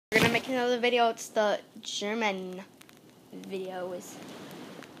the video. It's the German video.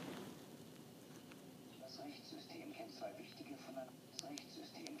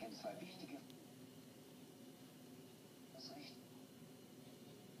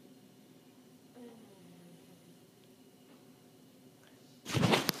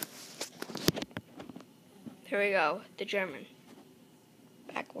 Here we go, the German.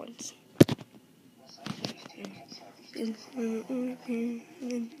 Back once.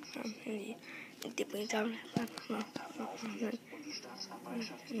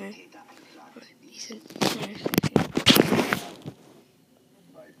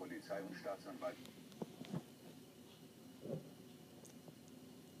 Bei Polizei und Staatsanwalt.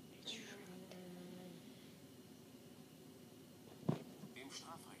 Im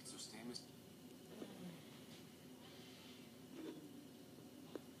Strafrechtssystem ist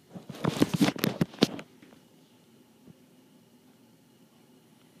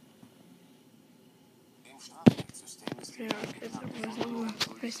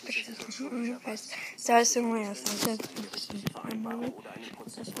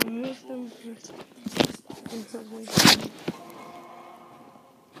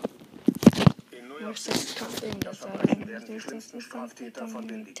Straftäter von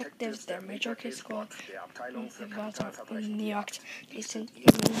den Detectives der Major Case Squad der Abteilung für Kapitalverbrechen die sind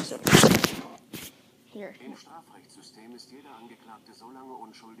Here. Im Strafrechtssystem ist jeder Angeklagte so lange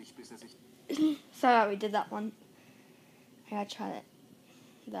unschuldig, bis er sich... Sorry, we did that one. I gotta try it.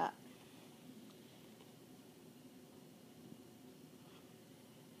 That.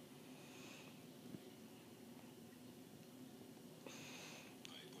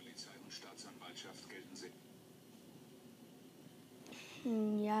 Bei Polizei und Staatsanwaltschaft gelten sie...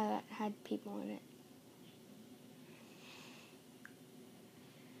 Yeah, that had people in it.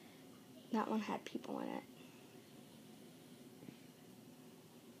 That one had people in it.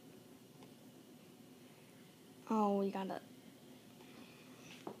 Oh, we gotta...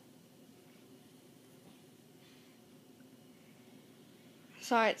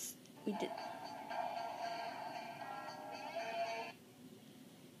 Sorry, we did...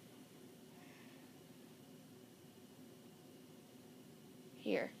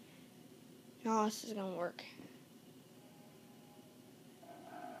 Here. No, this is gonna work.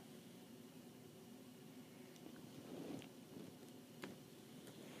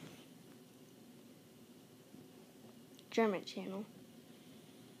 German channel.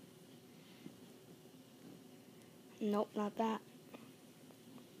 Nope, not that.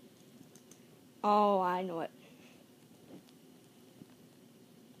 Oh, I know it.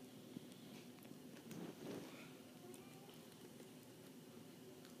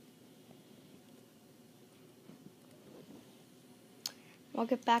 We'll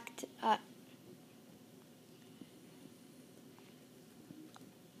get back to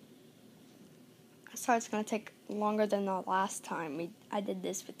sorry, it's gonna take longer than the last time I did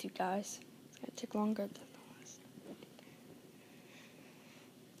this with you guys. It's gonna take longer than the last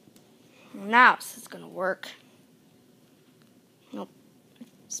time. Now this is gonna work. Nope, I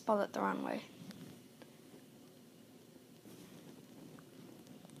spelled it the wrong way.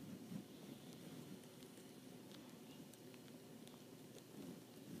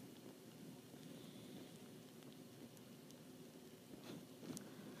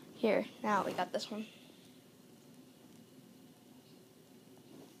 Here, now we got this one.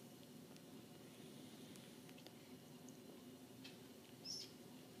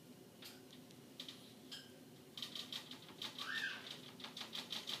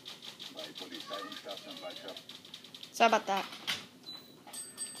 Sorry about that.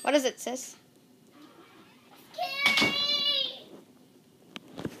 What is it, sis?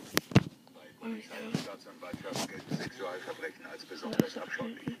 Bei Polizei und Staatsanwaltschaft gelten Sexualverbrechen als besonders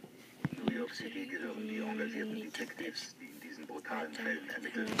abscheulich. In New York City gehören die engagierten Detectives, die in diesen brutalen Fällen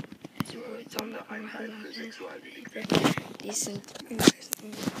ermitteln, zur Sondereinheit für Sexualdelikte. Die sind...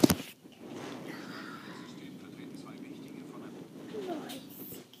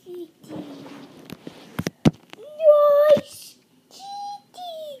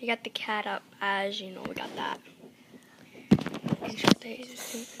 We got the cat up, as you know, we got that.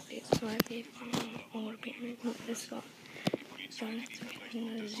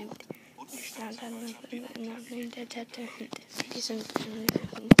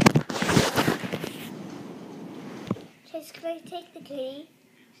 Chase, can I take the key?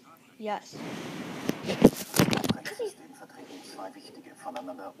 Yes. System vertreten zwei wichtige,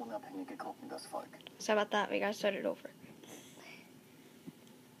 voneinander unabhängige Gruppen das Volk. Sorry about that, we gotta start it over.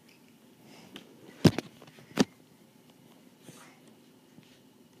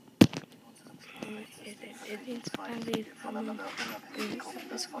 Voneinander unabhängige Gruppen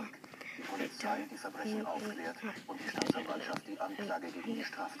das Volk. Die Polizei die Verbrechen aufklärt und die Staatsanwaltschaft die Anklage gegen die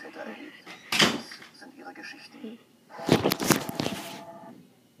Straftäter erhebt. Das sind ihre Geschichten.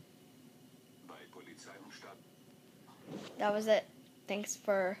 Bei Polizei und Staat. That was it. Thanks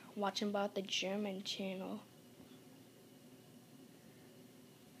for watching about the German channel.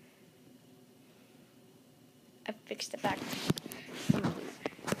 I fixed it back.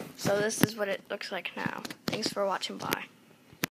 So this is what it looks like now. Thanks for watching. Bye.